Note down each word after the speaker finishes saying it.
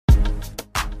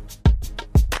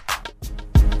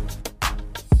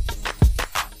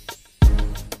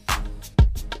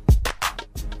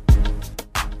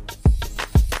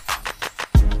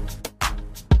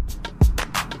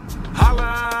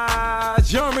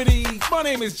pretty. My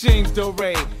name is James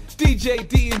DrDre. DJ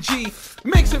DnG,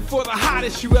 mix it for the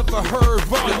hottest you ever heard.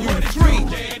 Volume 3.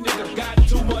 Yeah, nigga got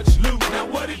too much loot. Now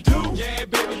what it do? Yeah,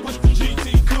 baby, what's the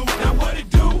GT coupe? Now what it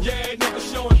do? Yeah,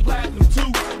 nigga showing platinum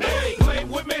too. Hey, play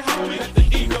with me, homie. Let the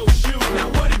ego shoot. Now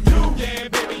what it do? Yeah,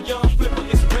 baby, young flipper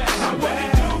is back. Now what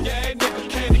it do? Yeah, nigga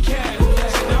candy cat.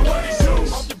 Now what it do?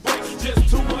 Off the brakes is just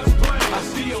too much blame. I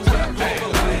see you rap,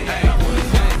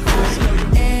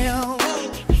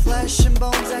 flesh and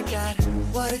bones, I got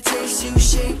what it takes to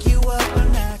shake you up a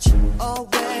notch. Oh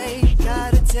wait,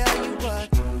 gotta tell you what.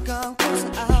 Come close,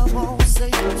 I won't say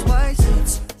it twice.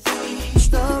 It's the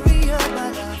story of my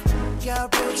life.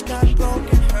 Got rich, got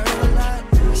broken, hurt a lot.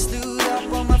 Stood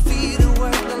up on my feet and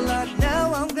worked a lot.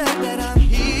 Now I'm glad that I'm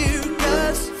here,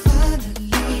 cause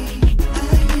finally I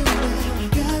am where I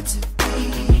got to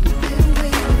be. Been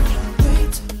waiting for way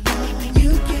too long.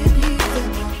 You can hear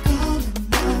them all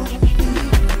calling on me.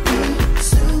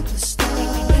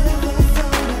 Superstar, never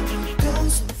thought I would go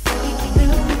so far.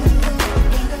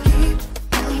 Gotta keep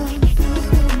on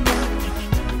putting up,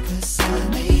 cause I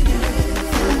made it.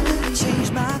 Finally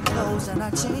changed my clothes and I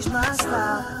changed my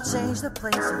style. Changed the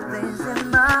place of things in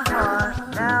my heart.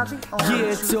 Now the only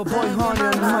Yeah, it's your boy Honey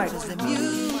on the mic. is the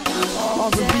music.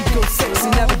 R&B go sexy,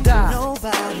 never die.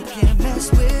 Nobody can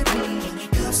mess with me when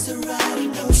it comes to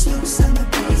riding those hooks on the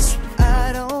beats.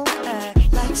 I don't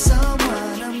act like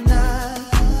someone I'm not,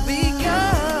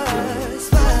 because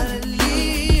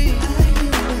finally I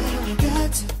am where I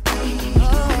got to be.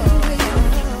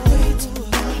 Way too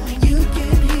long. You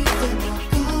can hear them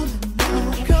all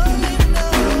calling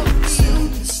on me.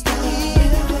 Superstar,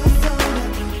 never thought I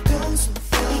would go so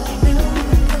far.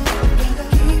 Gotta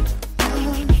keep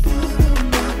on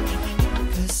putting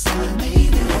up, cause I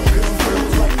made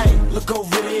it. Hey, look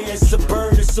over there, it's a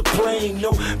bird, it's a plane.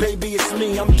 No, baby, it's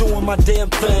me, I'm doing my damn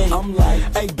thing. I'm like,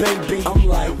 hey, baby, I'm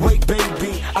like, wait,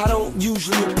 baby. I don't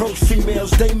usually approach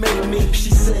females, they make me. She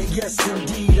said, yes,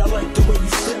 indeed, I like the way you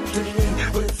step to me.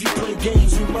 But if you play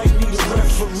games, we might need a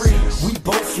referee. We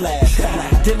both laugh.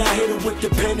 Then I hit her with the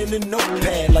pen and the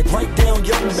notepad, like write down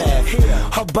your math.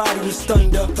 Her body was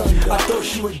thunder. I thought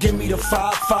she would give me the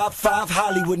 555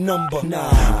 Hollywood number.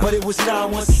 Nah, but it was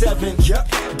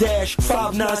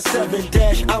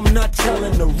 917-597- I'm not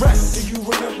telling the rest. Do you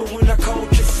remember when I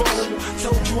called your phone?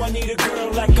 Told you I need a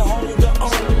girl like a hold her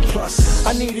own. Plus,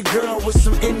 I need a girl with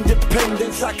some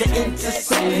independence I can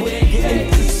intercept with. Get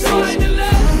into